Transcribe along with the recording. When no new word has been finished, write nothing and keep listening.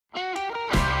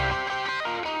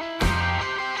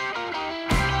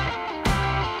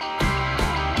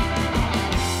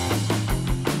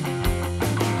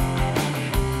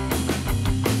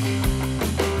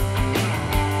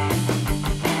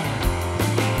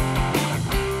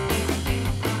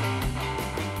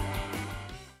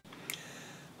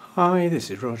Hi, this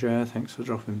is Roger, thanks for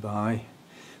dropping by.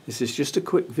 This is just a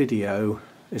quick video.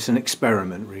 It's an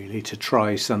experiment really to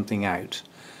try something out.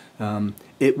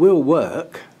 It will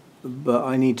work, but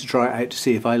I need to try it out to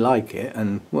see if I like it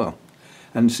and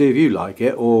see if you like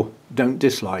it or don't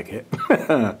dislike it.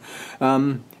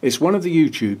 It's one of the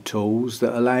YouTube tools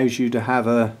that allows you to have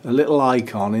a little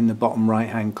icon in the bottom right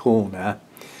hand corner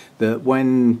that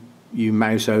when you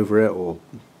mouse over it or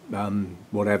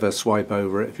whatever, swipe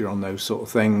over it if you're on those sort of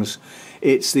things,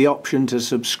 it's the option to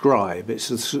subscribe.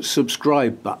 It's a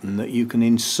subscribe button that you can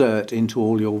insert into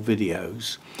all your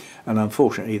videos, and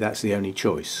unfortunately that's the only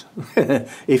choice.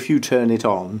 If you turn it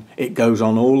on, it goes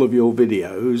on all of your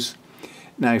videos.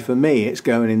 Now for me it's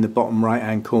going in the bottom right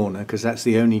hand corner because that's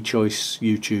the only choice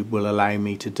YouTube will allow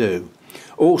me to do.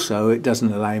 Also, it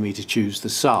doesn't allow me to choose the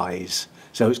size.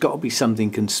 So it's got to be something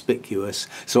conspicuous.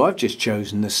 So I've just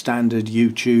chosen the standard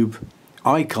YouTube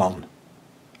icon,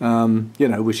 you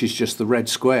know, which is just the red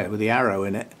square with the arrow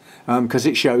in it, because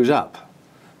it shows up.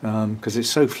 Because it's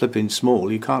so flipping small,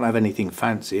 you can't have anything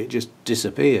fancy, it just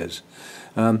disappears.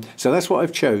 So that's what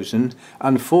I've chosen.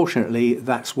 Unfortunately,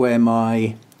 that's where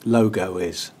my logo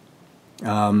is.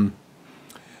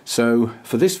 So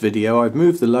for this video, I've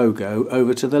moved the logo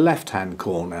over to the left-hand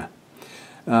corner.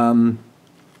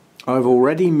 I've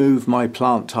already moved my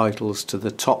plant titles to the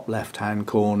top left hand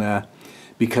corner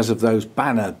because of those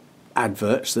banner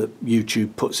adverts that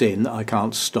YouTube puts in that I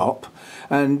can't stop,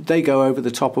 and they go over the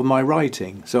top of my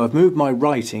writing. So I've moved my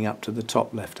writing up to the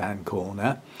top left hand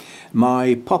corner.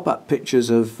 My pop-up pictures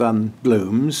of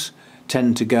blooms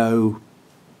tend to go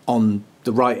on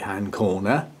the right hand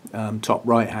corner, top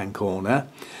right hand corner.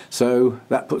 So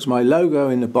that puts my logo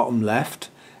in the bottom left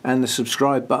and the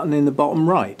subscribe button in the bottom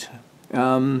right.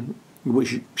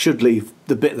 Which should leave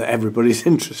the bit that everybody's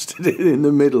interested in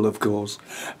the middle, of course.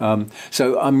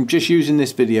 So I'm just using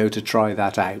this video to try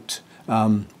that out.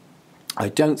 I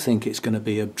don't think it's going to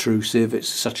be obtrusive. It's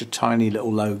such a tiny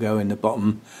little logo in the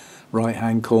bottom right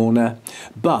hand corner,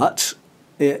 but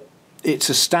it's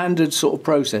a standard sort of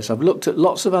process. I've looked at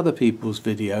lots of other people's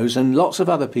videos and lots of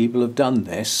other people have done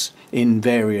this in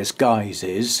various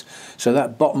guises. So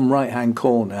that bottom right hand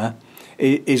corner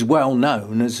is well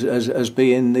known as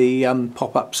being the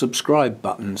pop-up subscribe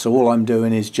button. So all I'm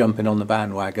doing is jumping on the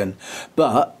bandwagon.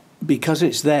 But because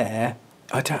it's there,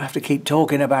 I don't have to keep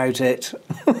talking about it.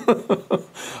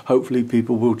 Hopefully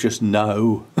people will just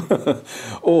know.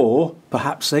 Or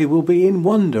perhaps they will be in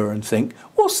wonder and think,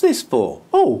 what's this for?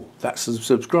 Oh, that's the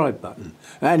subscribe button.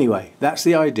 Anyway, that's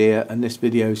the idea, and this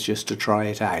video is just to try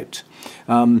it out.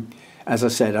 As I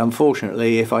said,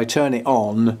 unfortunately, if I turn it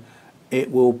on, it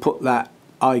will put that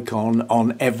icon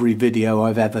on every video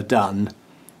I've ever done.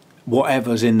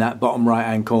 Whatever's in that bottom right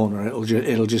hand corner,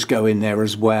 it'll just go in there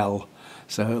as well.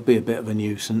 So it'll be a bit of a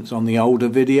nuisance on the older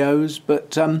videos,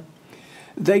 but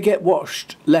they get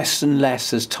watched less and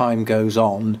less as time goes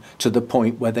on, to the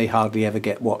point where they hardly ever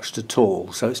get watched at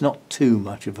all. So it's not too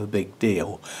much of a big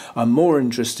deal. I'm more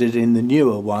interested in the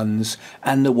newer ones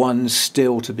and the ones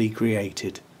still to be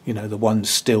created. You know, the ones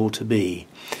still to be,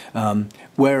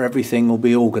 where everything will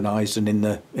be organised and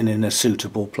in a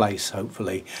suitable place,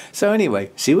 hopefully. So anyway,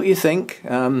 see what you think,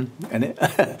 and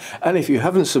if you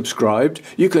haven't subscribed,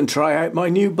 you can try out my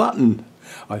new button.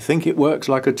 I think it works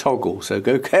like a toggle, so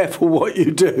go careful what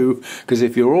you do, because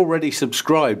if you're already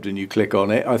subscribed and you click on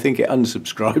it, I think it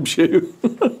unsubscribes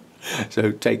you.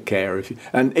 So take care,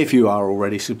 if you are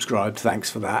already subscribed,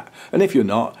 thanks for that. And if you're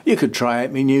not, you could try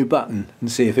out my new button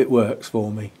and see if it works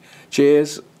for me.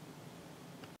 Cheers.